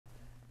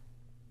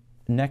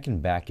Neck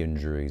and back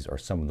injuries are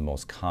some of the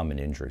most common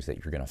injuries that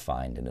you're going to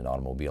find in an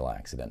automobile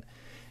accident.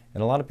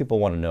 And a lot of people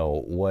want to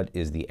know, what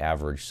is the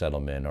average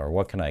settlement, or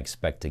what can I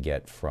expect to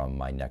get from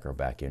my neck or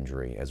back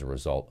injury as a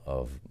result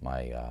of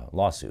my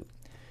lawsuit?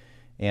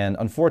 And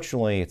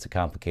unfortunately, it's a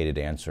complicated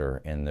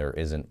answer, and there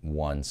isn't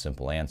one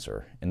simple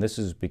answer. And this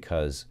is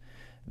because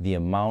the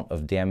amount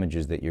of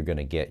damages that you're going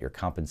to get, your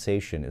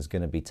compensation, is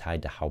going to be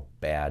tied to how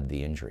bad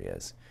the injury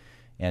is.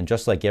 And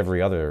just like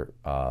every other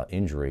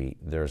injury,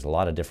 there's a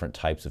lot of different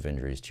types of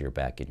injuries to your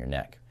back and your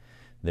neck.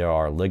 There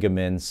are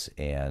ligaments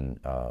and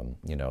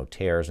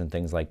tears and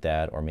things like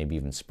that, or maybe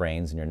even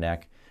sprains in your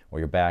neck or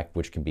your back,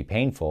 which can be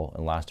painful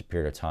and last a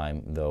period of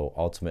time, though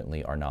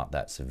ultimately are not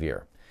that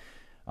severe.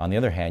 On the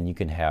other hand, you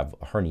can have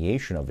a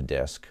herniation of a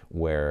disc,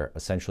 where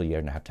essentially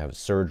you're going to have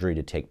surgery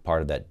to take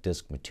part of that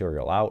disc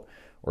material out,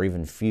 or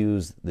even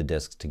fuse the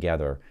discs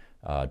together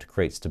to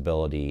create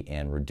stability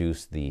and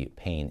reduce the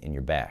pain in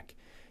your back.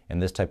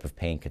 And this type of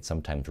pain can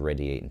sometimes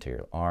radiate into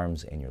your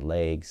arms and your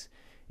legs.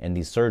 And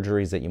these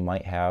surgeries that you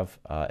might have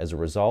as a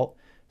result,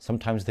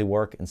 sometimes they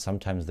work and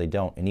sometimes they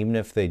don't. And even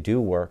if they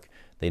do work,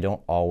 they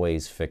don't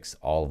always fix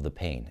all of the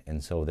pain.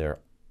 And so they're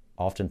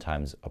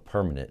oftentimes a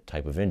permanent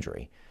type of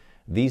injury.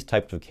 These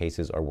types of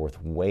cases are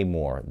worth way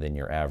more than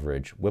your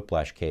average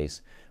whiplash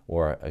case,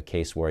 or a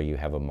case where you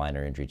have a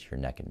minor injury to your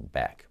neck and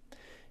back.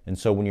 And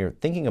so when you're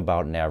thinking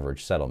about an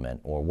average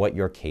settlement, or what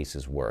your case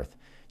is worth,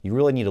 you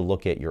really need to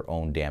look at your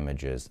own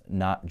damages,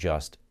 not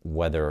just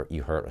whether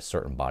you hurt a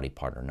certain body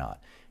part or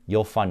not.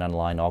 You'll find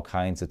online all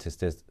kinds of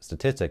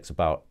statistics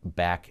about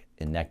back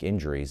and neck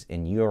injuries,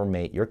 and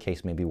your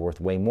case may be worth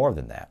way more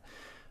than that.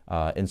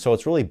 And so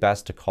it's really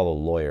best to call a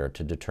lawyer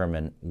to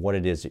determine what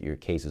it is that your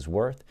case is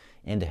worth,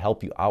 and to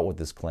help you out with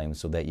this claim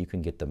so that you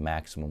can get the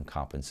maximum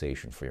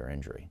compensation for your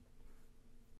injury.